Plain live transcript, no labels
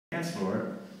dance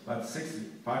floor, about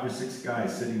 5 or 6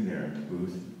 guys sitting there in the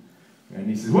booth. And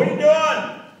he said, "What are you doing?"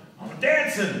 "I'm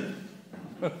dancing."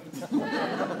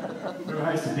 Remember how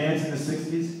I used to dance in the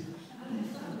 60s?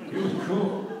 It was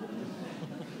cool.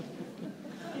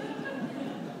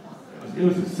 It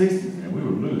was the 60s, man. We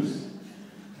were loose.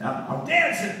 Now, "I'm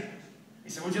dancing." He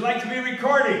said, "Would you like to be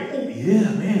recording?" "Oh, yeah,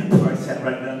 man." So I sat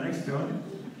right down next to him.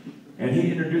 And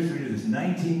he introduced me to this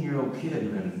 19-year-old kid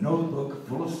who had a notebook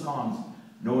full of songs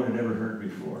no one had ever heard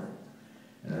before.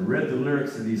 And I read the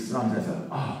lyrics of these songs. I thought,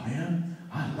 "Oh, man,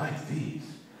 I like these."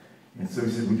 And so he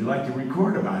said, "Would you like to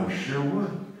record them?" I sure would.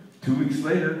 2 weeks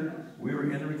later, we were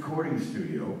in the recording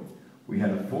studio. We had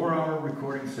a 4-hour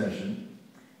recording session.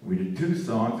 We did 2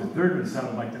 songs. The third one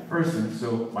sounded like the first one,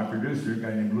 so my producer, a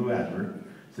guy named Lou Adler,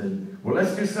 said, "Well,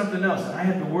 let's do something else." And I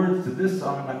had the words to this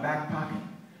song in my back pocket.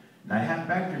 And I had them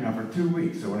back there now for 2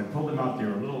 weeks, so when I pulled them out, they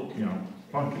were a little,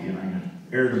 funky, and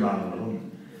I aired them out a little,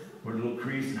 and put a little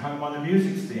crease, and hung them on the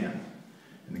music stand.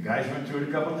 And the guys went through it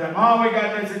a couple of times. "Oh, we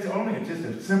got this. It's only just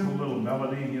a simple little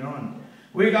melody, and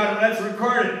we got it. Let's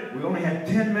record it." We only had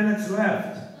 10 minutes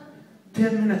left.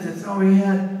 10 minutes, that's all we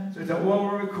had. So I thought, well,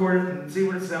 we'll record it and see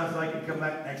what it sounds like and come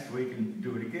back next week and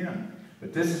do it again.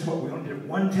 But this is what we only did,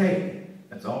 1 take.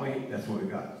 That's what we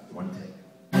got, 1 take.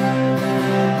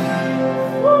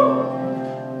 Woo!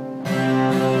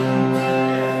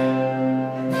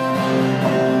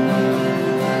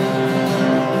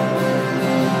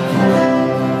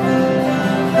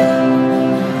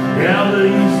 Yeah, the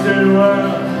eastern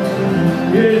world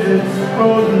is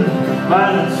exploding,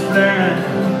 violence flaring,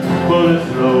 bullets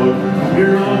loading.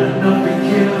 You're old enough to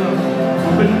kill,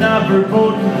 but not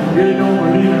verboten. You don't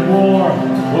believe in war,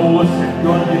 well, what's it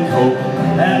gonna be told?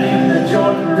 And even the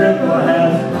Jordan River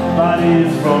has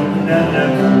bodies floating, and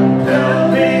then tell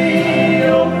me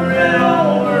over and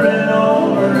over and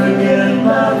over again,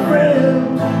 my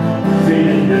friend, see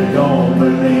that you don't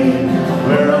believe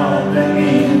we're on the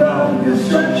eve of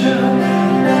destruction.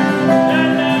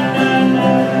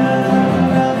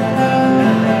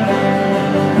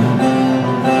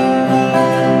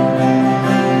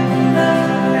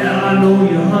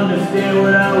 Understand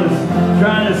what I was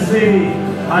trying to say.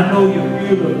 I know you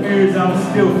feel the fears I'm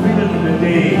still feeling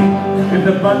today. If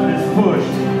the button is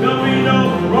pushed, there'll be no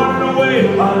running away.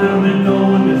 There'll be no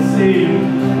one to save.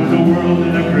 There's a world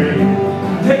in the grave.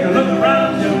 Take a look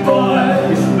around you, boy.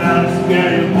 You smell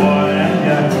scary, boy. And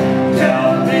you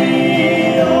tell me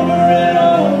over and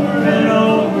over and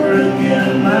over again,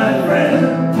 my friend,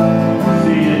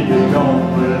 see that you don't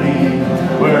believe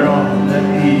we're on the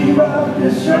eve of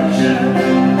destruction.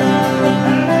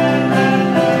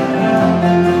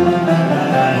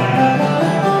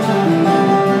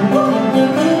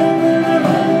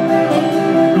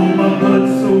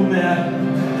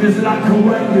 It's like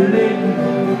coagulating,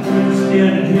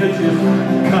 standing here just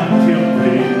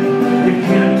contemplating. You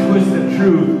can't twist the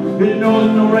truth, it knows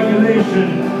no regulation,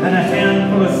 and a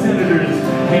handful of senators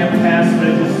can't pass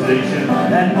legislation,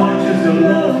 and marches of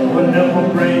love will never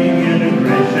bring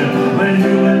integration. When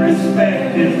human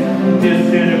respect is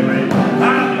disintegrating,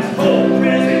 this whole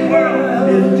crazy world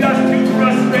is just too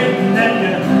frustrating, and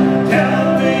you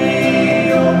tell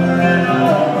me over and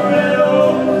over and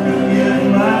over again,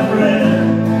 my friend,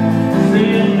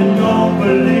 saying you don't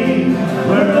believe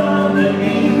we're on the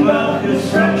eve of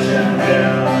destruction.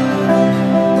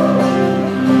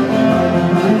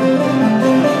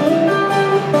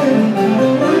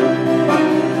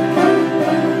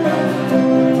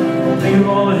 Think of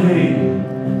all the hate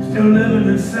still living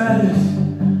inside us.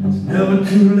 It's never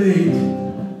too late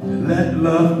to let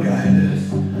love guide us.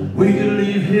 We can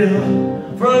leave here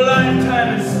for a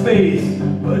lifetime in space,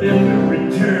 but if we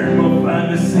return, we'll find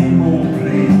the same old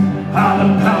place. How the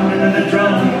pounding of the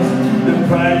drums, the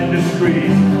pride and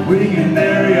disgrace. We can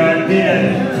bury our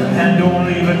dead and don't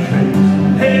leave a trace.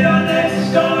 Hate our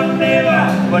next door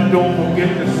neighbor, but don't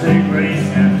forget to say grace.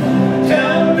 And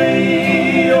tell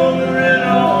me over and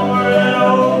over and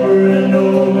over and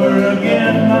over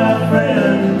again, my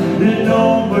friend, you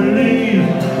don't believe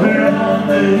we're on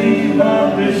the eve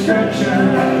of destruction.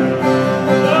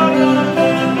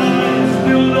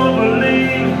 Still don't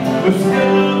believe we're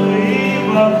still on the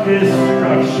eve of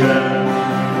destruction.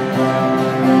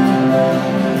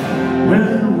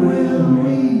 When will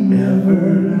we ever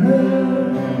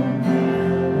learn?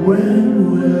 When